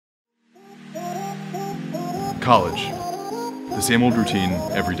College. The same old routine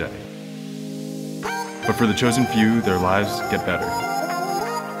every day. But for the chosen few, their lives get better.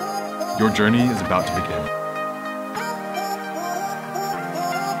 Your journey is about to begin.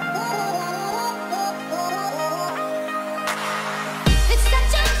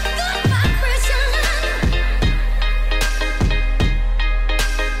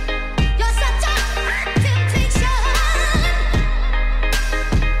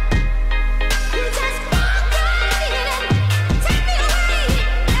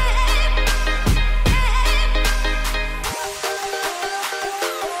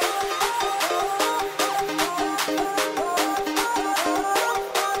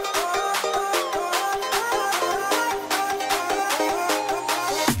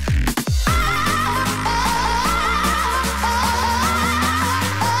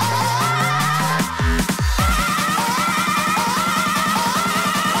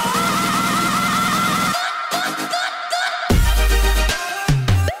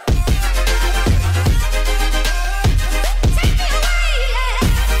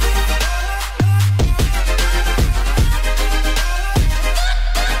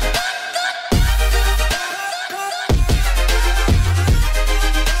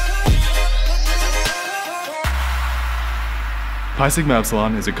 Pi Sigma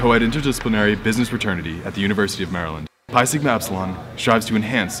Epsilon is a co-ed interdisciplinary business fraternity at the University of Maryland. Pi Sigma Epsilon strives to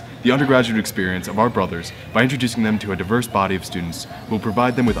enhance the undergraduate experience of our brothers by introducing them to a diverse body of students who will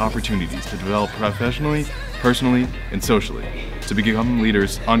provide them with opportunities to develop professionally, personally, and socially to become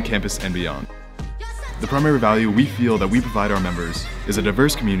leaders on campus and beyond. The primary value we feel that we provide our members is a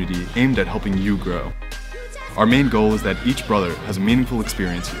diverse community aimed at helping you grow. Our main goal is that each brother has a meaningful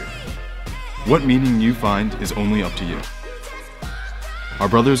experience here. What meaning you find is only up to you. Our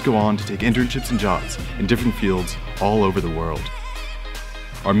brothers go on to take internships and jobs in different fields all over the world.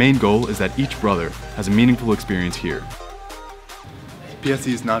 Our main goal is that each brother has a meaningful experience here. PSC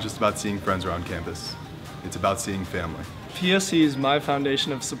is not just about seeing friends around campus. It's about seeing family. PSC is my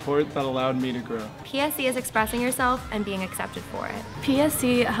foundation of support that allowed me to grow. PSC is expressing yourself and being accepted for it.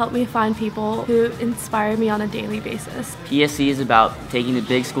 PSC helped me find people who inspire me on a daily basis. PSC is about taking the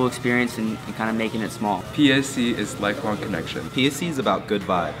big school experience and kind of making it small. PSC is lifelong connection. PSC is about good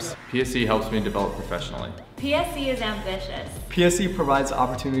vibes. PSC helps me develop professionally. PSC is ambitious. PSC provides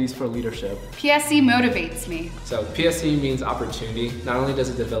opportunities for leadership. PSC motivates me. So PSC means opportunity. Not only does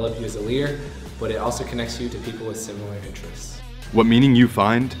it develop you as a leader, but it also connects you to people with similar interests. What meaning you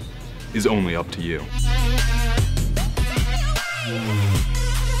find is only up to you.